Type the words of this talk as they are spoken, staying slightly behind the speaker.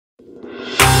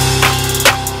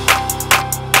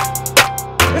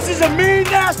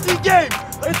nasty game.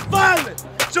 It's violent.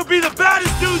 So be the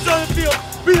baddest dudes on the field,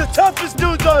 be the toughest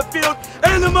dudes on the field,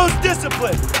 and the most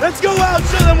disciplined. Let's go out and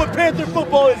show them what Panther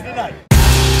football is tonight.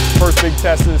 First big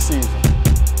test of the season.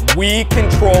 We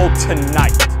control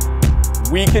tonight.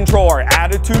 We control our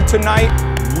attitude tonight.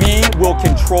 We will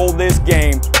control this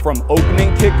game from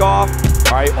opening kickoff,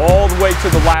 all right, all the way to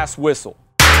the last whistle.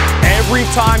 Every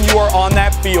time you are on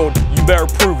that field, you better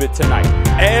prove it tonight.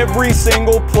 Every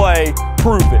single play,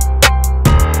 prove it.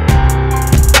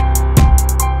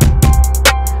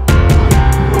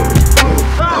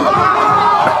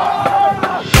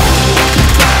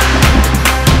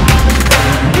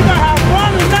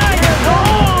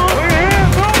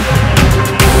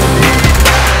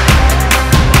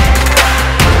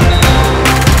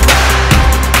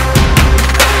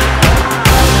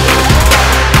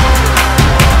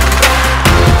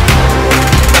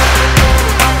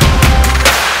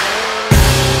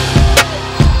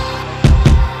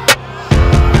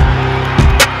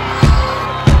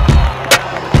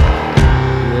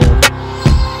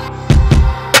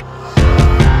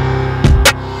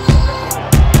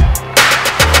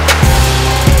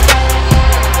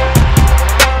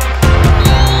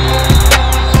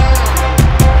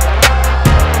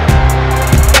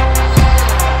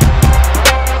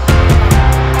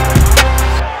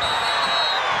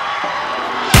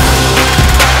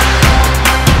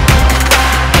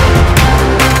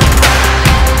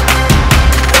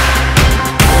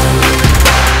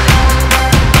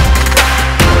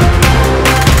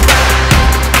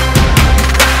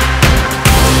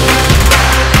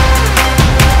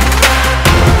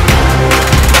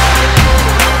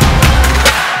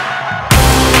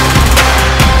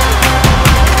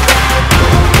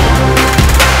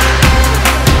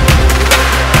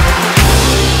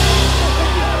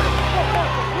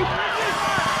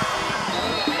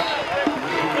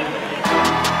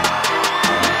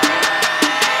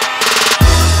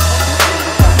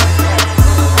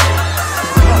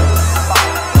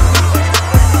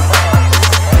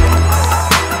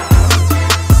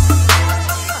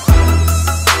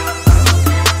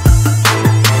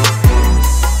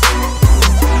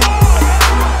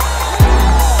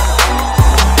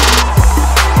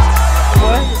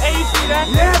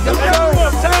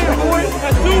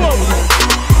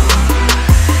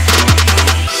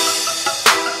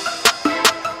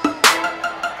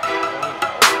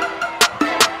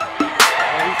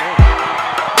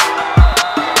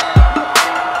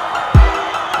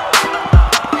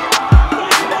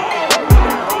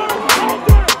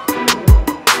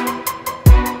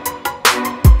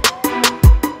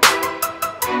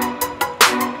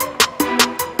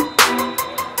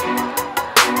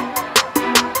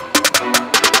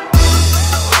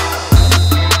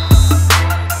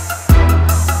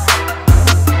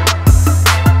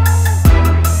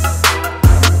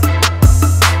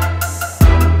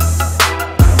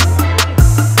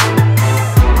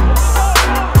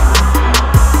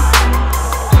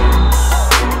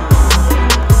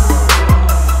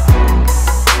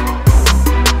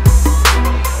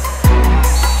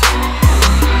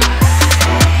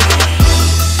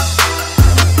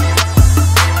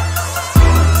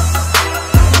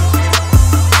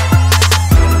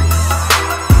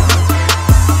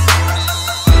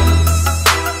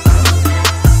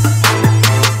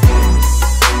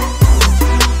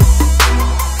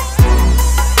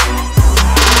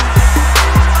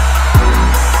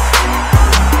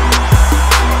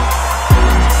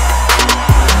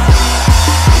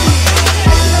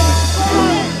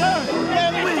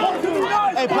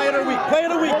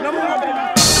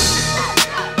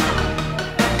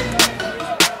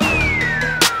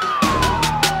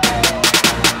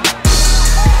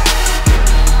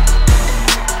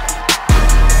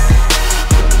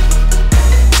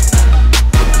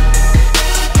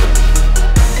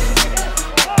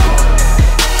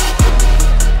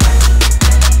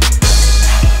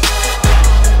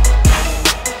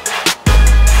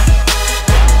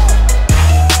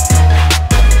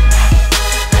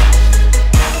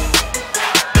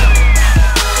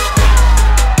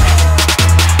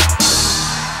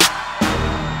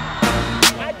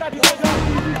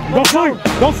 Don't sleep.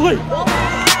 Don't sleep.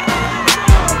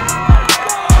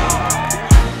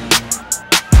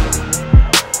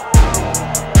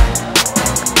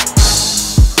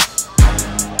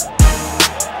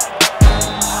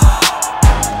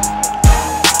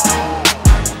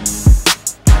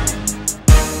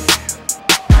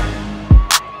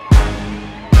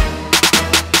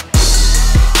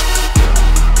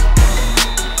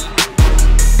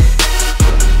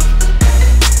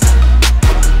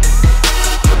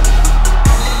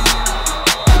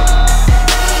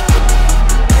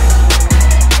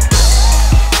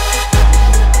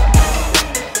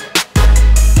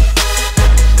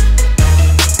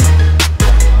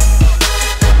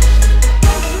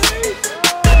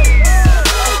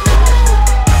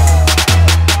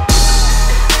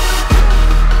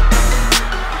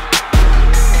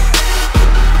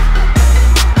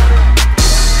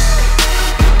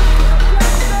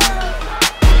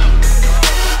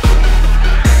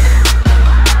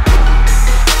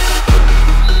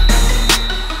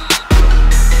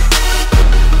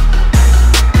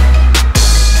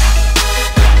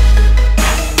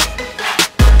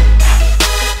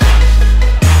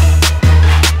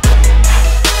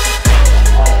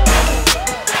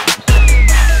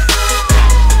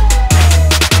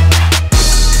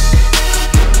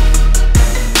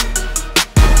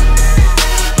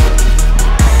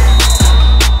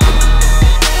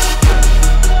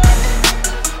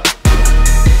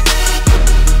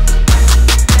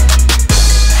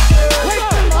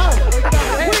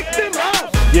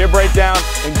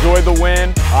 Enjoy the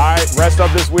win. All right, rest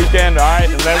up this weekend. All right,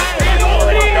 and then